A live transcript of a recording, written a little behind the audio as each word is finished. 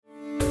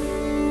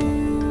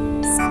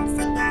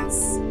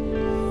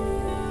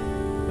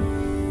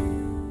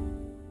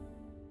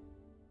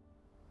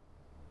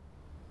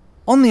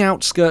On the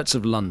outskirts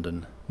of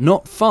London,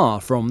 not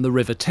far from the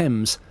River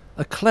Thames,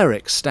 a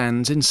cleric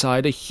stands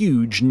inside a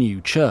huge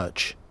new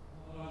church.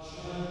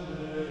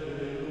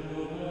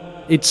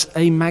 It's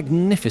a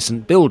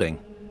magnificent building,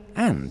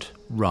 and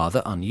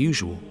rather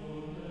unusual.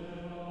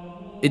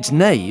 Its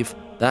nave,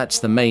 that's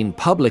the main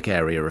public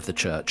area of the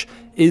church,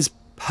 is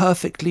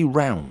perfectly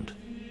round.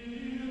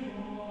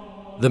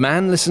 The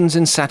man listens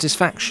in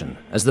satisfaction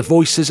as the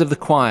voices of the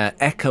choir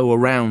echo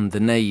around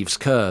the nave's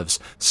curves,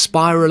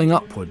 spiralling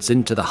upwards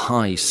into the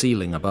high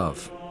ceiling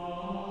above.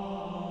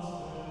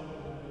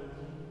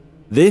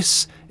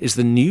 This is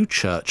the new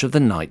church of the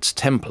Knights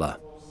Templar,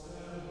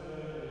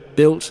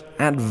 built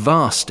at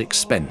vast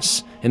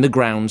expense in the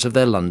grounds of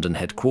their London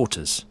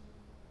headquarters.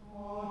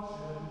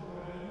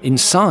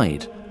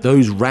 Inside,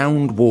 those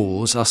round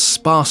walls are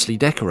sparsely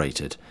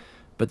decorated,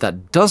 but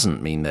that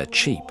doesn't mean they're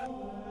cheap.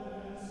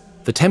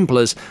 The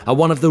Templars are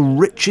one of the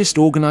richest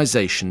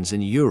organisations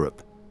in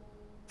Europe.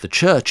 The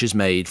church is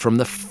made from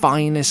the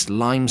finest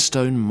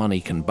limestone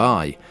money can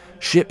buy,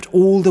 shipped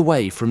all the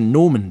way from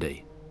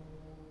Normandy.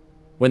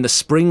 When the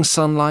spring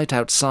sunlight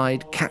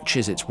outside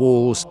catches its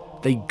walls,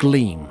 they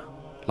gleam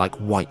like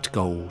white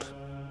gold.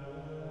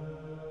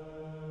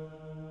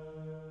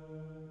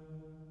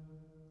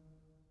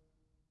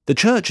 The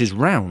church is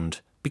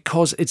round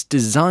because it's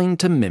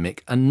designed to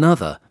mimic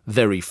another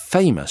very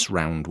famous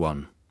round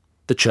one,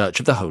 the Church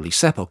of the Holy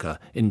Sepulchre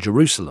in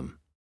Jerusalem.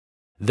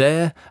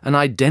 There, an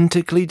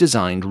identically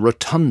designed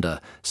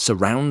rotunda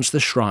surrounds the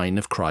shrine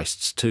of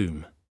Christ's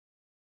tomb.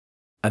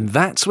 And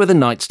that's where the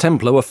Knights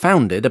Templar were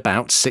founded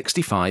about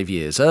 65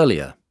 years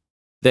earlier.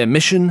 Their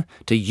mission,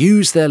 to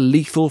use their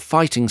lethal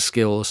fighting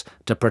skills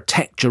to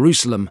protect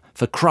Jerusalem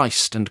for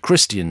Christ and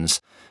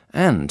Christians,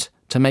 and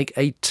to make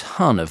a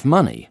ton of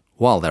money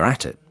while they're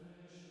at it.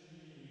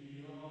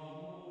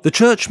 The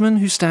churchman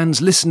who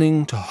stands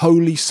listening to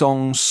holy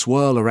songs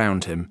swirl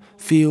around him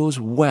feels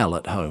well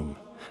at home,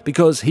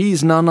 because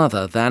he's none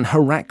other than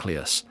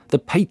Heraclius, the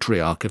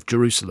Patriarch of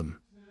Jerusalem.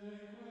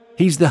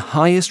 He's the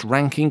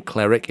highest-ranking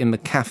cleric in the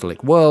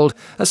Catholic world,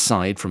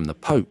 aside from the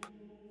Pope.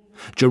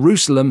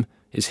 Jerusalem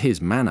is his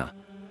manor,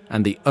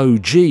 and the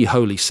OG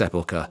Holy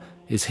Sepulchre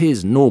is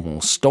his normal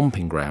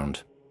stomping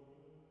ground.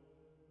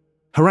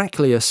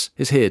 Heraclius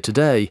is here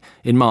today,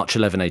 in March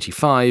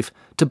 1185,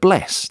 to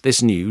bless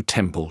this new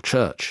temple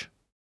church.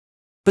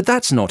 But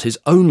that's not his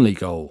only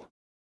goal.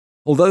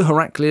 Although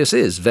Heraclius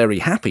is very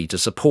happy to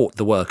support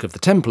the work of the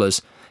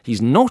Templars,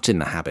 he's not in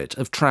the habit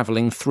of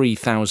travelling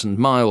 3,000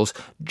 miles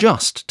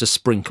just to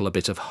sprinkle a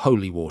bit of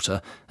holy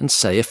water and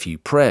say a few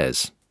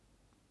prayers.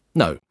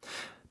 No,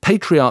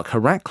 Patriarch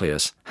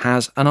Heraclius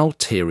has an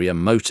ulterior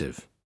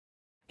motive.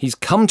 He's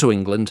come to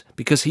England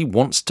because he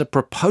wants to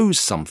propose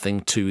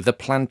something to the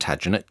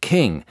Plantagenet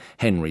king,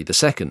 Henry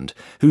II,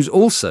 who's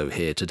also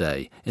here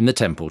today in the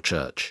Temple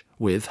Church,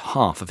 with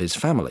half of his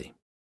family.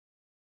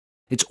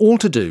 It's all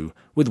to do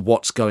with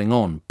what's going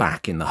on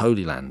back in the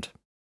Holy Land.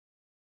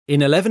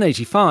 In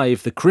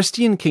 1185, the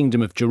Christian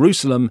kingdom of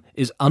Jerusalem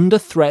is under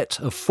threat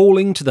of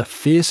falling to the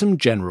fearsome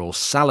general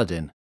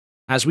Saladin,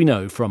 as we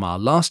know from our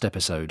last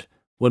episode,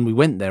 when we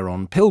went there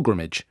on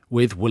pilgrimage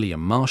with William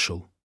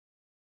Marshall.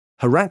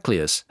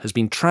 Heraclius has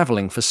been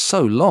travelling for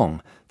so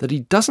long that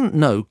he doesn't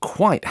know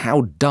quite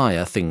how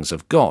dire things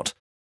have got,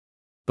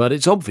 but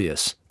it's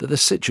obvious that the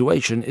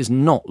situation is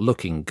not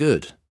looking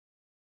good.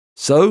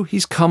 So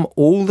he's come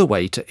all the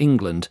way to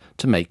England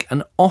to make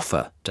an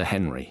offer to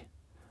Henry,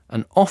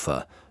 an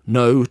offer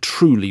no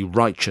truly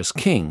righteous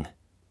king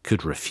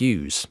could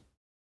refuse.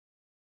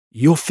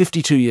 You're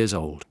 52 years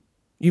old.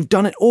 You've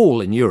done it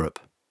all in Europe.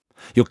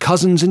 Your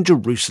cousins in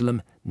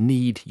Jerusalem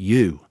need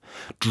you.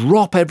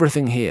 Drop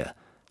everything here.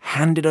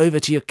 Hand it over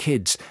to your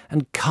kids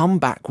and come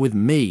back with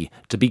me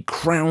to be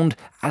crowned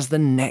as the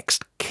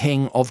next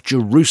king of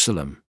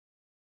Jerusalem.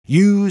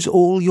 Use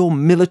all your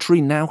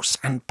military nous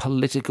and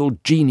political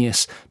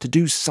genius to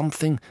do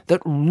something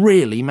that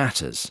really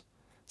matters.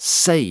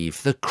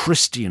 Save the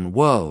Christian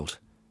world.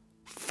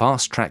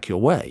 Fast-track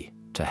your way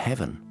to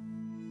heaven.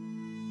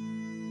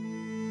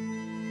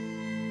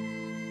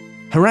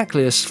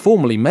 Heraclius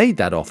formally made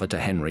that offer to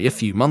Henry a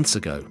few months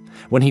ago,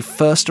 when he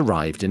first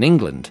arrived in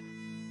England.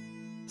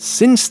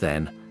 Since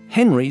then,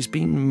 Henry's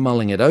been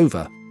mulling it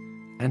over,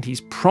 and he's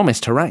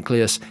promised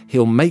Heraclius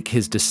he'll make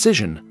his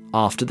decision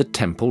after the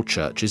temple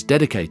church is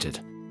dedicated.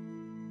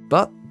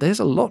 But there's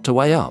a lot to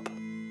weigh up.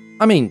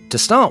 I mean, to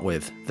start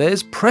with,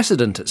 there's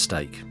precedent at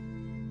stake.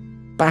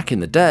 Back in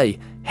the day,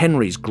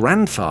 Henry's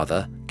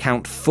grandfather,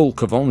 Count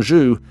Fulk of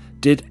Anjou,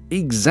 did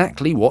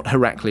exactly what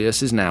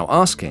Heraclius is now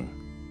asking.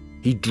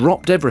 He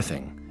dropped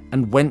everything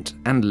and went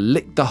and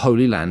licked the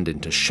Holy Land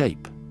into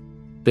shape.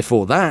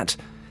 Before that,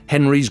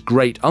 Henry's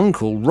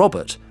great-uncle,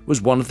 Robert,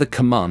 was one of the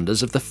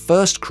commanders of the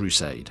First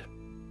Crusade.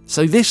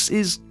 So this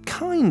is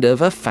kind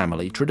of a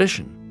family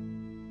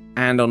tradition.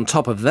 And on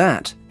top of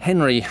that,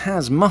 Henry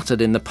has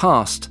muttered in the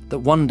past that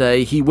one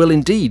day he will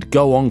indeed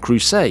go on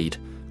crusade.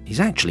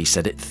 He's actually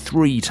said it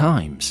 3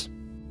 times.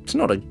 It's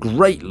not a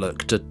great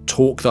look to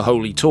talk the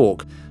holy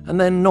talk and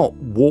then not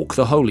walk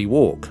the holy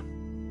walk.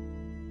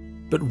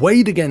 But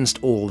weighed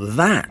against all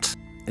that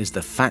is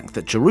the fact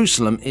that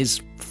Jerusalem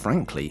is,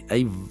 frankly,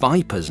 a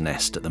viper's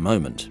nest at the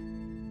moment.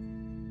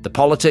 The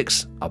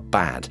politics are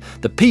bad.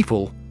 The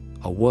people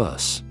are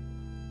worse.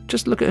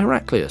 Just look at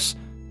Heraclius.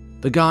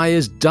 The guy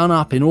is done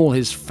up in all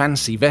his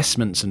fancy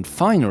vestments and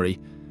finery,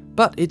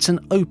 but it's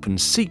an open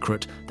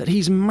secret that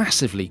he's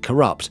massively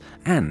corrupt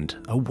and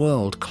a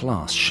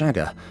world-class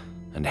shagger,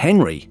 and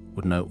Henry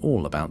would know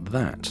all about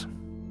that.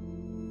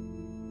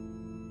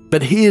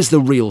 But here's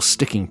the real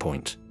sticking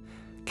point.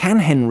 Can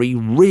Henry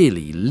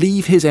really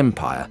leave his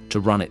empire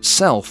to run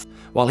itself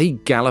while he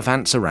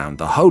gallivants around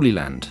the Holy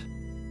Land?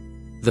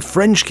 The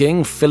French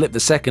king, Philip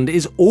II,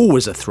 is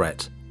always a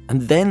threat,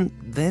 and then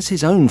there's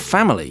his own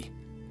family.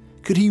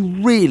 Could he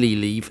really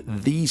leave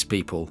these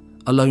people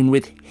alone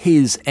with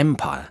his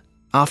empire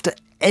after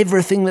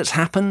everything that's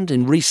happened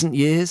in recent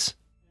years?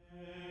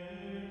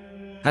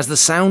 As the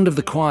sound of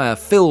the choir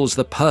fills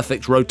the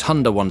perfect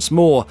rotunda once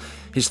more,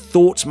 his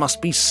thoughts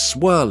must be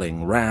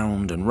swirling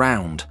round and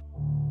round.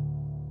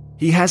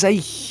 He has a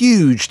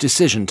huge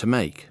decision to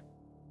make.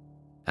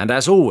 And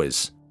as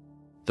always,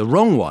 the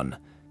wrong one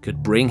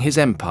could bring his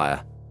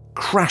empire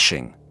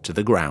crashing to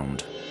the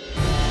ground.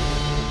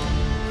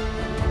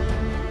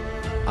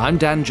 I'm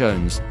Dan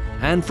Jones,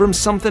 and from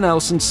Something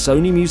Else and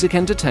Sony Music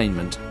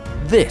Entertainment,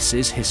 this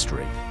is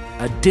History,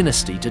 a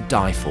Dynasty to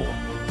Die For.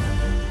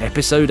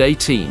 Episode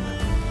 18,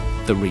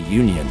 The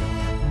Reunion.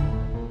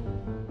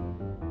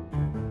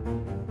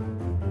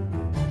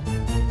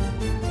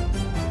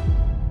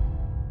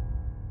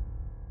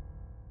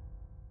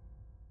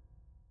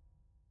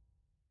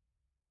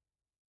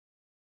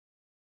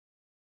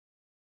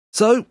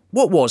 So,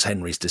 what was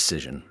Henry's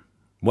decision?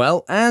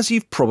 Well, as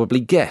you've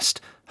probably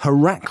guessed,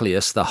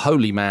 Heraclius, the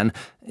holy man,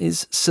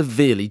 is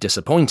severely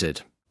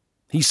disappointed.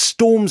 He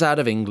storms out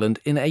of England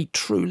in a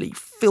truly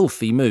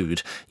filthy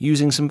mood,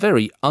 using some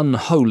very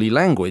unholy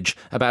language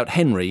about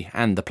Henry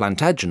and the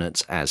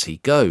Plantagenets as he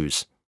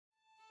goes.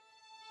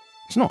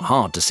 It's not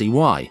hard to see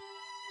why.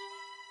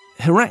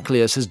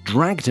 Heraclius has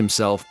dragged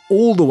himself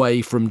all the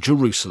way from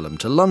Jerusalem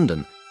to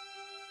London.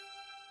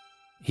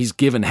 He's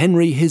given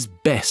Henry his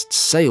best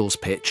sales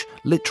pitch,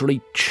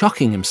 literally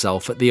chucking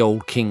himself at the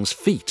old king's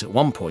feet at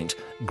one point,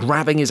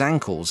 grabbing his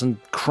ankles and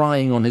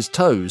crying on his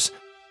toes.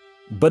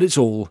 But it's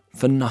all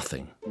for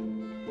nothing.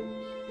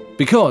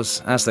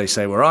 Because, as they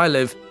say where I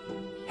live,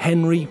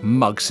 Henry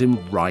mugs him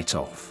right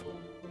off.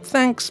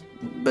 Thanks,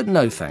 but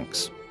no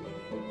thanks.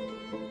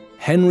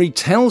 Henry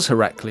tells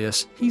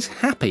Heraclius he's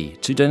happy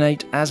to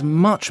donate as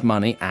much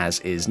money as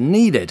is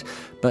needed,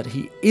 but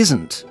he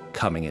isn't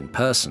coming in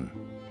person.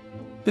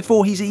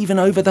 Before he's even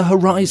over the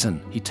horizon,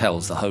 he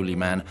tells the holy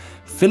man,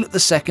 Philip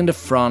II of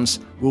France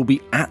will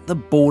be at the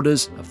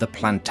borders of the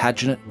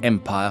Plantagenet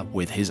Empire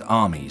with his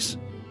armies.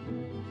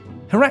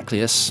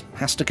 Heraclius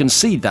has to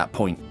concede that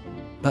point,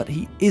 but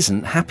he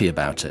isn't happy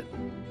about it.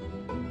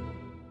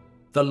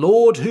 The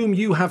Lord whom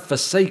you have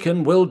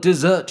forsaken will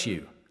desert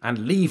you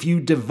and leave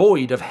you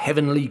devoid of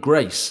heavenly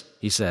grace,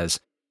 he says.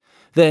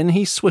 Then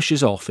he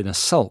swishes off in a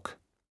sulk.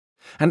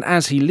 And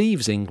as he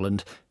leaves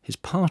England, his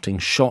parting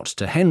shot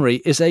to Henry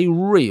is a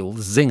real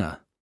zinger.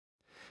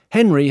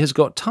 Henry has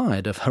got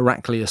tired of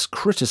Heraclius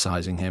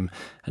criticising him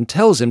and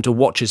tells him to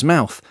watch his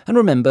mouth and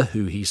remember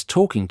who he's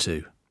talking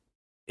to.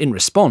 In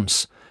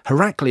response,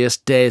 Heraclius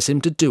dares him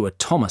to do a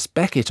Thomas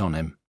Becket on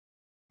him.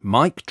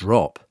 Mic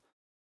drop.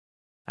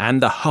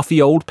 And the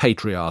huffy old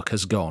patriarch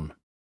has gone.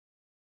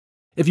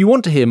 If you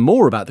want to hear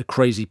more about the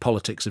crazy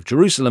politics of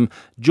Jerusalem,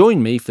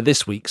 join me for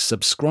this week's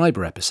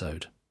subscriber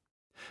episode.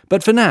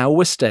 But for now,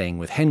 we're staying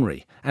with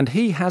Henry, and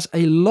he has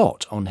a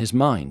lot on his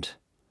mind.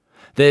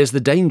 There's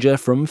the danger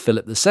from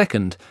Philip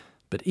II,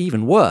 but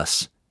even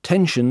worse,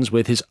 tensions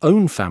with his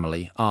own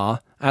family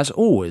are, as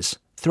always,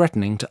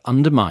 threatening to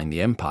undermine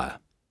the empire.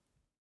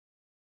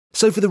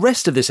 So for the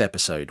rest of this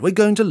episode, we're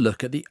going to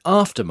look at the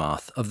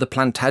aftermath of the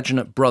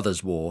Plantagenet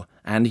Brothers' War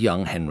and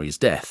young Henry's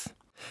death.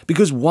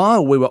 Because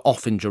while we were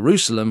off in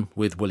Jerusalem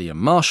with William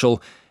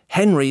Marshal,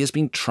 Henry has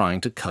been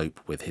trying to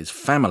cope with his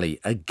family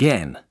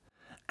again.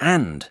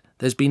 And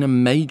there's been a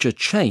major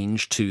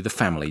change to the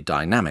family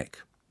dynamic.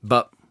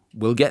 But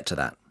we'll get to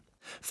that.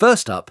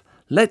 First up,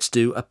 let's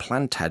do a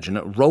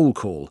Plantagenet roll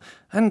call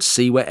and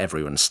see where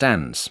everyone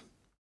stands.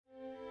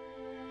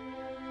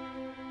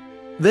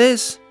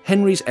 There's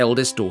Henry's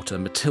eldest daughter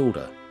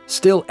Matilda,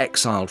 still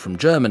exiled from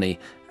Germany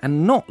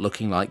and not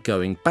looking like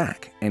going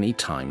back any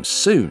time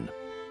soon.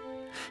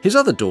 His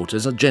other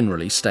daughters are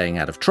generally staying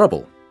out of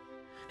trouble.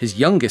 His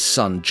youngest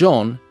son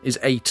John is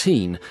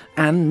 18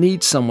 and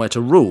needs somewhere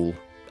to rule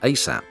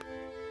ASAP.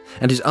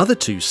 And his other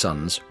two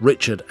sons,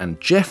 Richard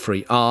and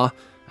Geoffrey, are,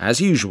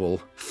 as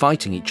usual,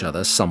 fighting each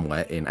other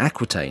somewhere in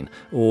Aquitaine,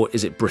 or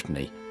is it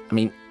Brittany? I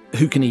mean,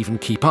 who can even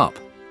keep up?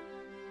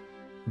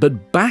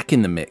 But back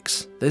in the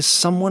mix, there's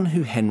someone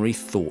who Henry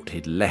thought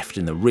he'd left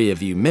in the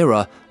rearview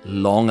mirror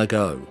long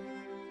ago.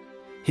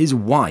 His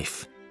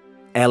wife,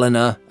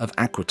 Eleanor of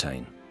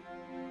Aquitaine.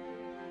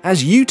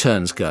 As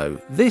U-turns go,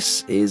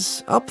 this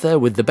is up there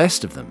with the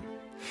best of them.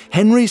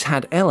 Henry's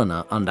had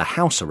Eleanor under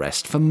house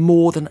arrest for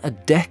more than a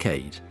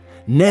decade.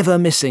 never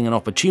missing an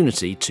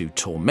opportunity to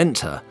torment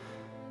her.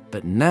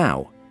 But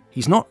now,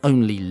 he's not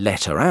only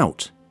let her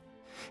out,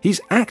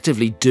 he's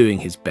actively doing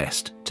his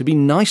best to be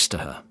nice to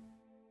her.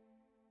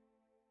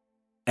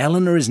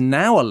 Eleanor is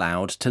now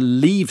allowed to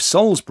leave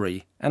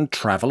Salisbury and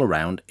travel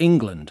around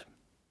England.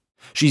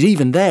 She's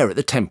even there at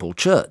the Temple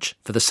Church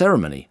for the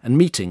ceremony and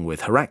meeting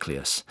with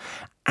Heraclius,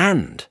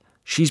 and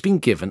she's been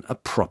given a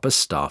proper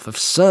staff of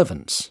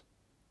servants.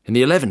 In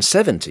the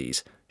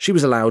 1170s, she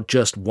was allowed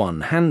just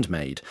one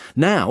handmaid.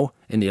 Now,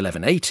 in the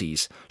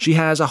 1180s, she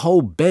has a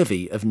whole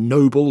bevy of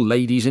noble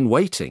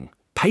ladies-in-waiting,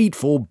 paid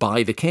for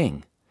by the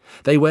king.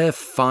 They wear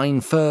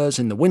fine furs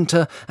in the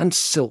winter and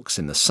silks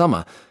in the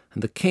summer,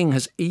 and the king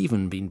has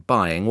even been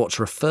buying what's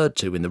referred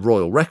to in the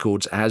royal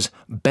records as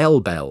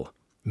bell,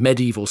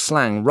 medieval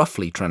slang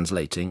roughly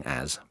translating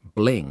as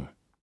bling.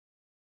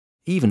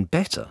 Even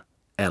better,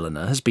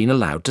 Eleanor has been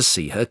allowed to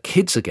see her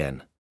kids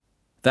again.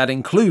 That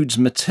includes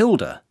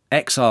Matilda,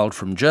 exiled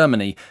from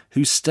Germany,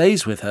 who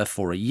stays with her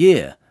for a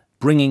year,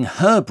 bringing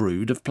her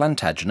brood of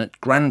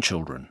Plantagenet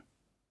grandchildren.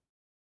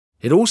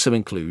 It also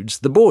includes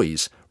the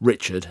boys,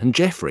 Richard and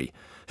Geoffrey,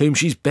 whom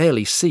she's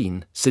barely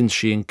seen since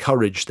she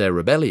encouraged their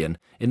rebellion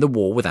in the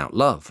War Without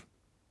Love.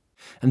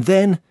 And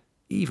then,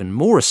 even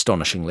more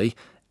astonishingly,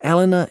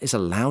 Eleanor is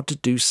allowed to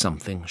do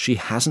something she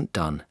hasn't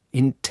done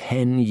in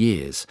 10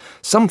 years,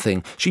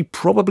 something she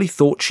probably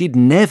thought she'd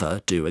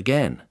never do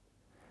again.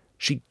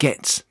 She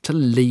gets to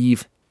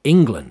leave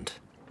England.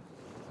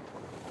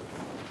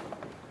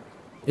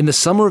 In the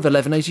summer of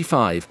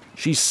 1185,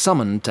 she's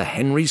summoned to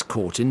Henry's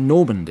court in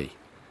Normandy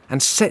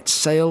and sets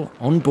sail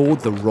on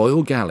board the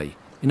royal galley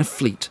in a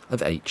fleet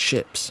of 8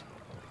 ships.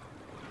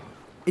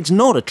 It's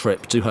not a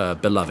trip to her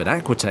beloved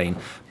Aquitaine,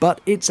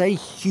 but it's a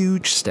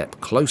huge step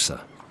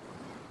closer.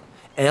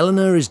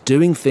 Eleanor is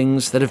doing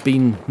things that have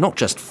been not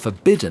just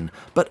forbidden,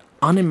 but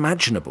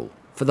unimaginable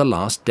for the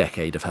last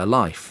decade of her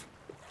life.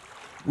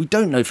 We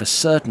don't know for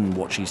certain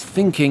what she's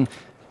thinking,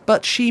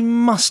 but she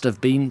must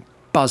have been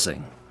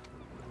buzzing.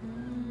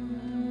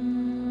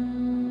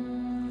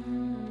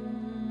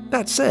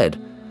 That said,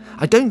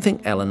 I don't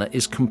think Eleanor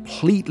is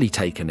completely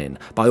taken in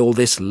by all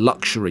this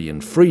luxury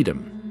and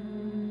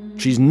freedom.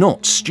 She's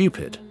not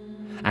stupid,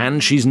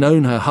 and she's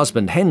known her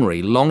husband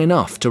Henry long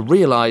enough to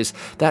realise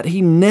that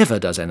he never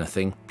does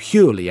anything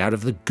purely out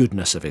of the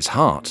goodness of his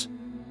heart.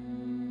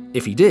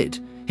 If he did,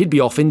 he'd be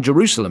off in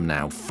Jerusalem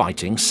now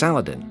fighting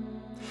Saladin.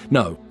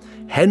 No,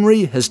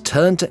 Henry has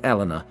turned to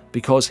Eleanor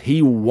because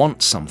he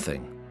wants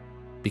something.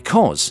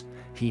 Because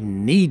he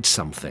needs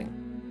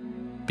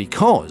something.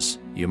 Because,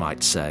 you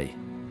might say,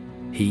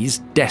 he's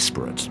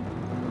desperate.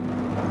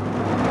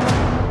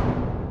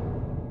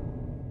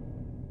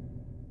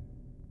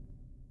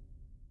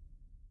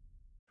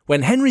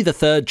 When Henry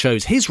III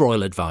chose his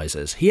royal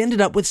advisors, he ended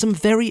up with some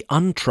very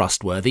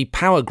untrustworthy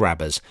power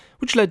grabbers,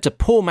 which led to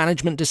poor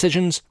management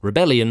decisions,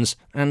 rebellions,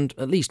 and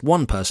at least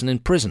one person in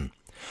prison.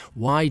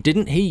 Why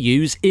didn't he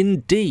use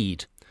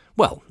Indeed?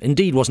 Well,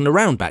 Indeed wasn't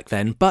around back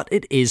then, but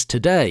it is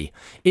today.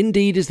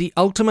 Indeed is the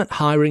ultimate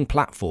hiring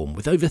platform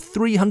with over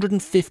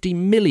 350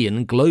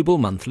 million global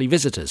monthly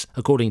visitors,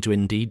 according to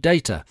Indeed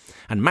data,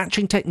 and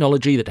matching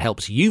technology that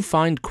helps you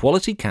find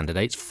quality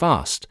candidates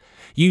fast.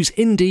 Use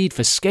Indeed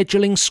for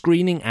scheduling,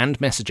 screening and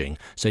messaging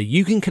so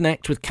you can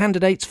connect with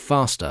candidates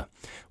faster.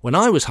 When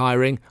I was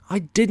hiring, I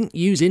didn't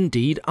use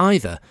Indeed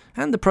either,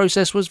 and the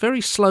process was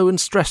very slow and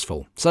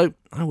stressful, so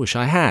I wish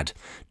I had.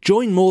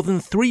 Join more than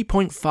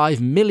 3.5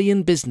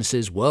 million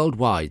businesses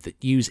worldwide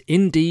that use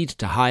Indeed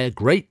to hire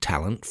great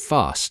talent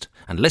fast.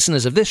 And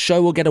listeners of this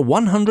show will get a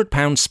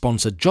 £100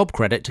 sponsored job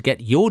credit to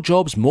get your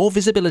jobs more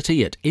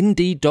visibility at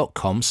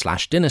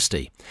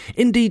Indeed.com/dynasty.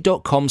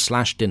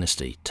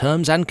 Indeed.com/dynasty.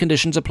 Terms and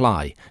conditions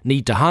apply.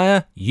 Need to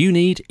hire? You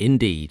need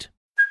Indeed.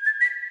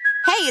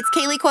 Hey, it's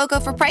Kaylee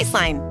Cuoco for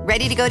Priceline.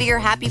 Ready to go to your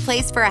happy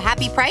place for a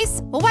happy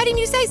price? Well, why didn't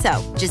you say so?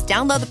 Just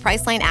download the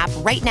Priceline app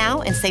right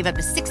now and save up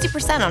to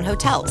 60% on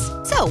hotels.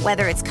 So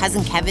whether it's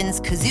Cousin Kevin's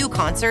Kazoo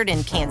Concert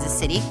in Kansas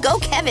City, go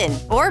Kevin,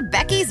 or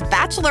Becky's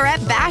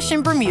Bachelorette Bash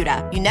in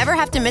Bermuda, you never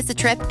have to miss a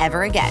trip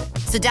ever again.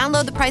 So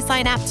download the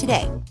Priceline app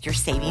today. Your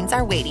savings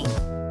are waiting.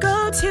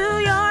 Go to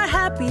your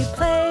happy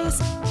place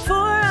for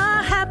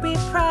a happy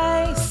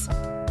price.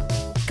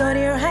 Go to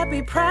your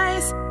happy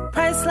price,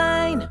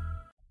 Priceline.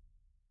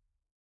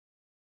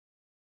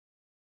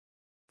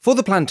 For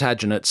the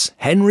Plantagenets,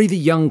 Henry the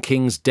young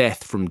king's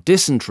death from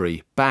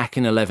dysentery back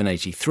in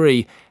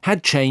 1183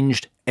 had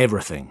changed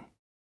everything.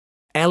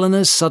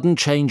 Eleanor's sudden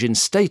change in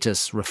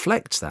status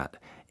reflects that,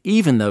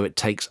 even though it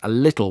takes a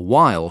little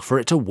while for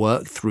it to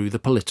work through the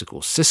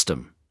political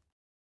system.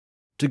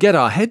 To get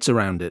our heads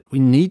around it, we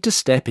need to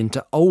step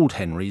into old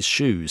Henry's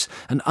shoes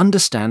and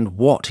understand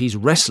what he's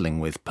wrestling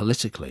with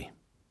politically.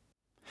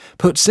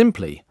 Put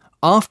simply,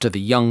 after the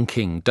young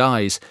king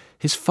dies,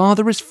 his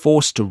father is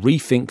forced to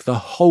rethink the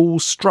whole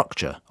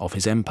structure of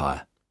his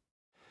empire.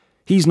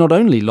 He's not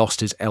only lost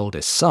his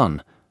eldest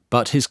son,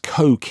 but his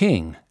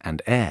co-king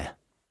and heir.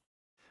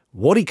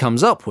 What he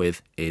comes up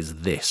with is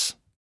this.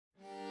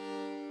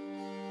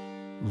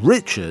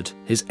 Richard,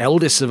 his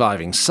eldest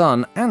surviving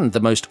son and the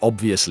most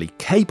obviously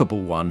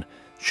capable one,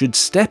 should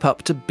step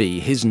up to be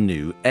his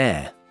new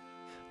heir.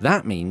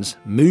 That means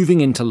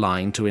moving into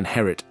line to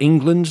inherit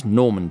England,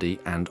 Normandy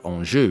and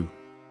Anjou.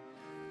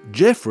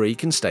 Geoffrey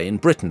can stay in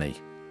Brittany.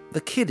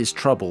 The kid is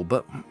trouble,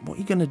 but what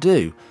are you going to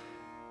do?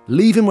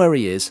 Leave him where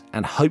he is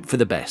and hope for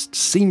the best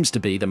seems to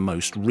be the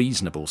most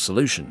reasonable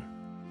solution.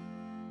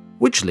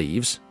 Which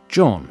leaves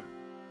John.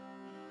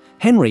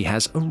 Henry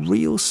has a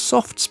real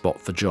soft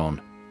spot for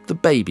John, the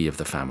baby of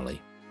the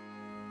family.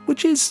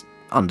 Which is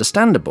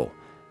understandable.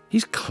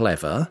 He's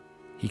clever,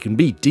 he can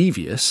be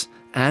devious,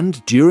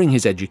 and during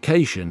his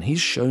education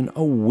he's shown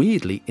a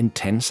weirdly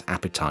intense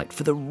appetite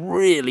for the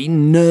really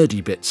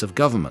nerdy bits of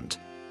government.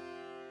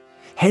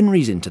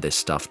 Henry's into this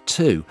stuff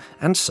too,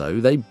 and so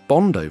they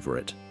bond over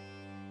it.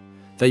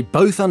 They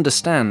both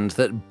understand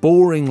that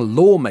boring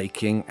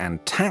lawmaking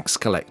and tax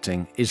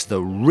collecting is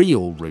the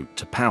real route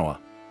to power.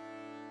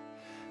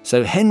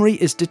 So Henry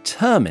is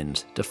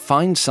determined to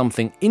find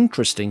something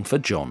interesting for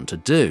John to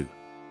do.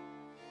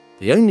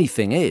 The only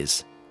thing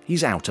is,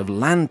 he's out of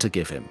land to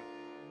give him.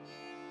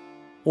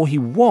 Or he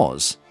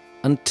was,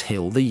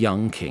 until the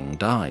young king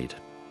died.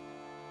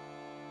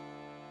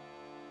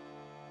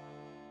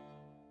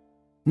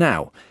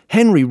 Now,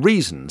 Henry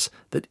reasons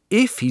that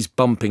if he's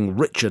bumping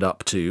Richard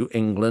up to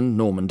England,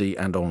 Normandy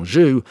and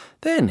Anjou,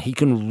 then he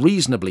can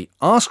reasonably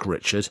ask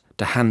Richard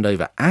to hand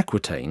over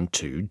Aquitaine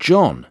to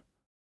John.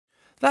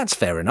 That's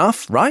fair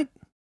enough, right?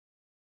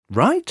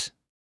 Right?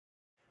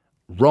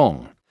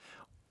 Wrong.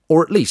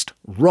 Or at least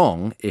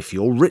wrong if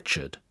you're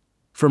Richard.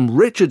 From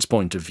Richard's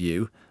point of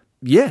view,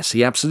 yes,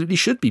 he absolutely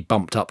should be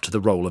bumped up to the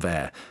role of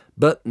heir,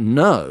 but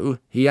no,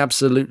 he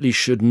absolutely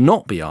should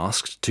not be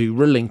asked to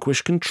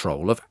relinquish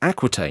control of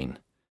Aquitaine.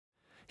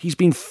 He's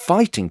been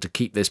fighting to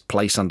keep this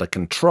place under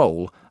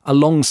control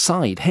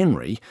alongside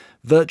Henry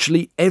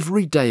virtually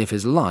every day of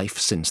his life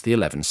since the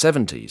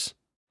 1170s.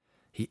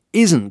 He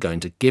isn't going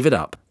to give it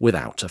up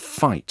without a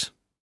fight.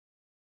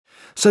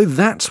 So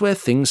that's where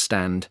things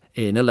stand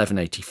in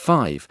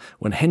 1185,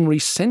 when Henry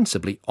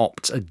sensibly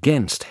opts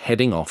against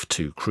heading off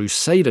to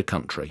Crusader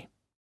country.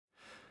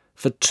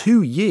 For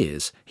 2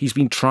 years, he's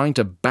been trying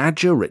to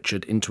badger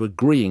Richard into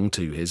agreeing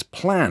to his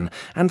plan,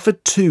 and for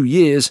 2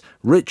 years,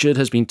 Richard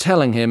has been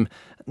telling him,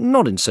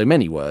 not in so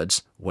many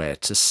words, where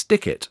to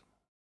stick it.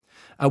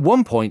 At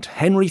one point,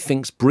 Henry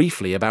thinks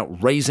briefly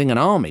about raising an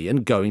army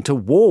and going to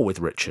war with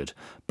Richard,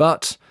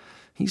 but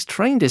he's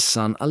trained his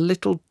son a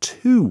little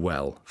too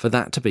well for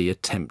that to be a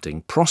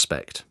tempting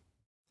prospect.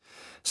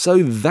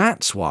 So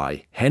that's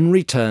why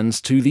Henry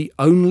turns to the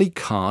only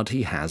card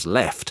he has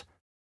left,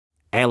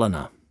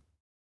 Eleanor.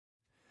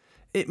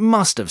 It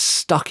must have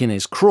stuck in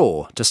his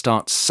craw to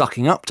start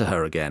sucking up to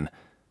her again.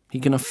 He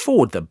can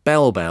afford the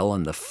bell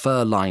and the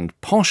fur-lined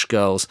posh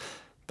girls,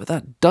 but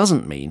that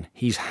doesn't mean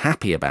he's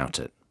happy about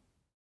it.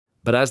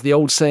 But as the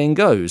old saying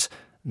goes,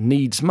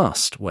 needs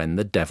must when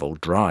the devil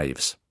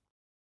drives.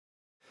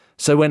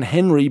 So when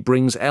Henry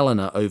brings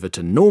Eleanor over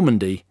to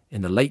Normandy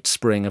in the late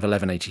spring of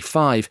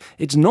 1185,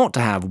 it's not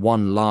to have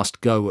one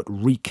last go at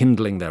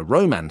rekindling their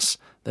romance.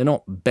 They're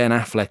not Ben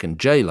Affleck and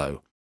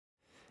J-Lo.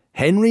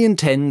 Henry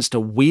intends to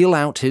wheel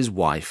out his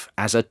wife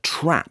as a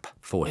trap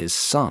for his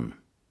son.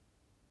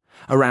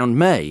 Around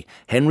May,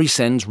 Henry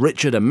sends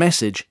Richard a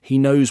message he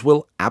knows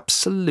will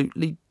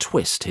absolutely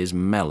twist his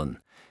melon.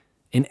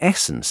 In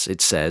essence, it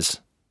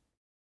says,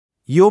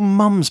 "Your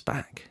mum's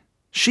back.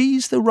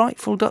 She's the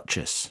rightful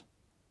Duchess.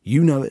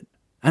 You know it,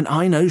 and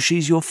I know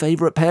she's your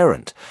favourite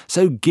parent,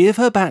 so give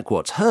her back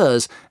what's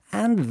hers,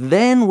 and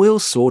then we'll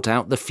sort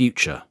out the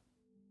future."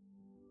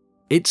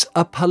 It's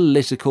a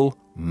political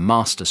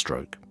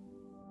masterstroke.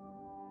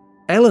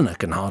 Eleanor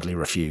can hardly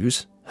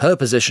refuse. Her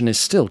position is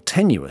still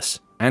tenuous,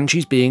 and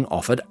she's being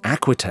offered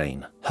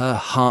Aquitaine, her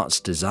heart's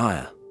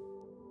desire.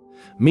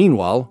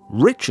 Meanwhile,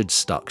 Richard's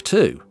stuck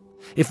too.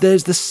 If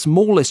there's the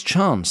smallest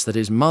chance that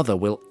his mother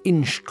will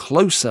inch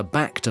closer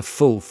back to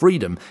full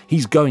freedom,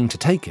 he's going to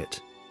take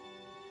it.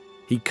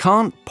 He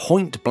can't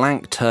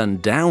point-blank turn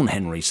down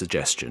Henry's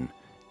suggestion,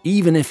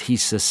 even if he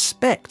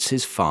suspects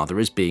his father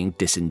is being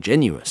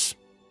disingenuous.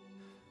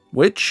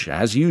 Which,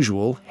 as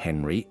usual,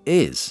 Henry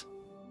is.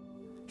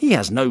 He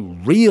has no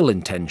real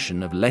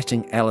intention of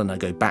letting Eleanor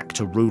go back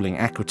to ruling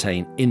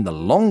Aquitaine in the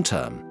long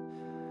term,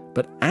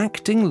 but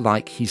acting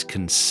like he's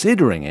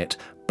considering it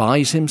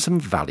buys him some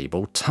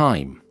valuable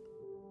time.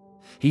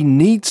 He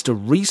needs to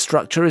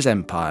restructure his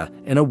empire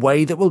in a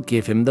way that will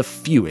give him the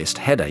fewest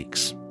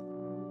headaches.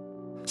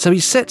 So he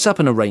sets up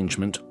an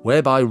arrangement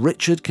whereby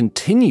Richard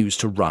continues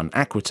to run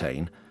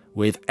Aquitaine,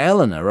 with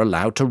Eleanor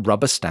allowed to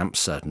rubber stamp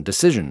certain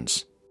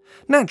decisions.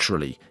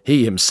 Naturally,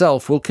 he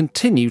himself will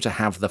continue to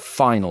have the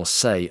final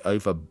say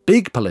over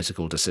big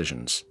political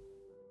decisions.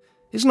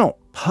 It's not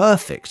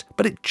perfect,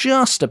 but it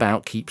just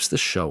about keeps the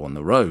show on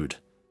the road.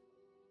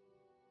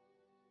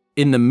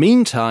 In the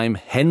meantime,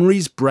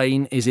 Henry's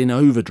brain is in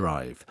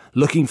overdrive,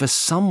 looking for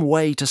some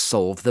way to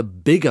solve the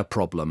bigger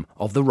problem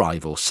of the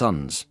rival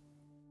sons.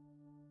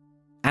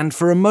 And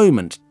for a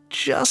moment,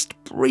 just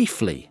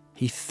briefly,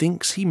 he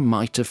thinks he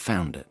might have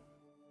found it.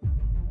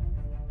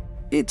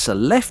 It's a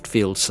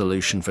left-field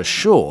solution for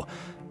sure,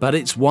 but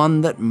it's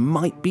one that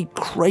might be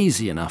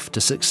crazy enough to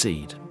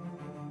succeed.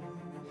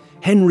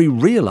 Henry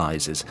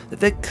realises that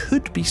there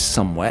could be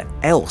somewhere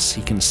else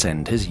he can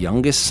send his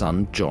youngest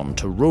son John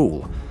to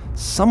rule,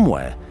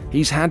 somewhere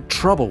he's had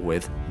trouble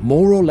with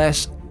more or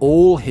less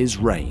all his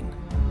reign.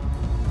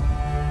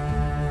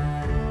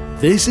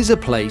 This is a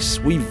place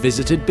we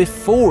visited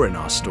before in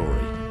our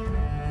story.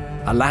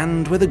 A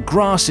land where the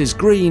grass is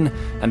green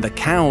and the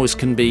cows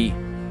can be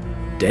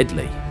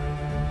deadly.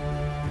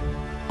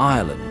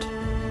 Ireland.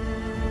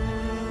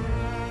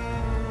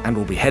 And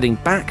we'll be heading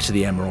back to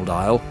the Emerald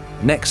Isle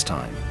next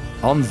time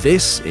on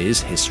This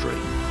Is History.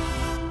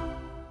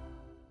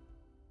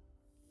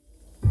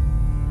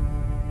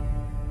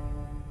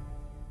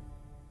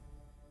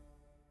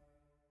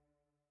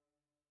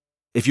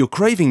 If you're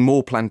craving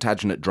more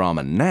Plantagenet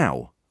drama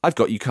now, I've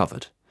got you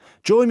covered.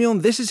 Join me on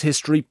This Is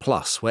History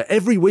Plus, where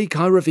every week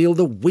I reveal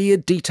the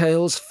weird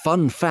details,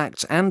 fun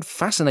facts, and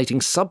fascinating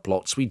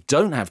subplots we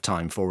don't have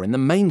time for in the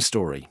main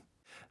story.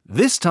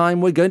 This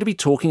time we're going to be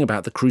talking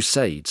about the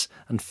Crusades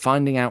and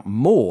finding out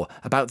more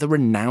about the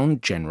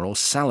renowned General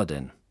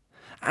Saladin.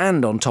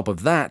 And on top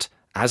of that,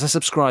 as a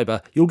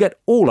subscriber, you'll get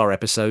all our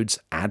episodes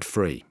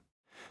ad-free.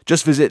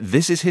 Just visit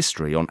This Is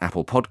History on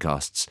Apple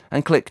Podcasts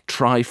and click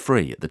Try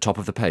Free at the top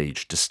of the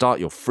page to start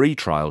your free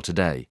trial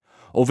today.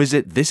 Or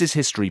visit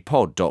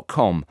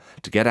thisishistorypod.com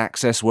to get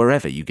access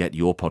wherever you get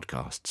your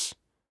podcasts.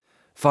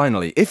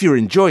 Finally, if you're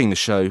enjoying the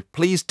show,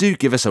 please do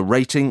give us a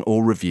rating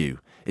or review.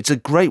 It's a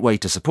great way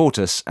to support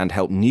us and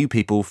help new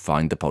people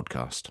find the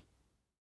podcast.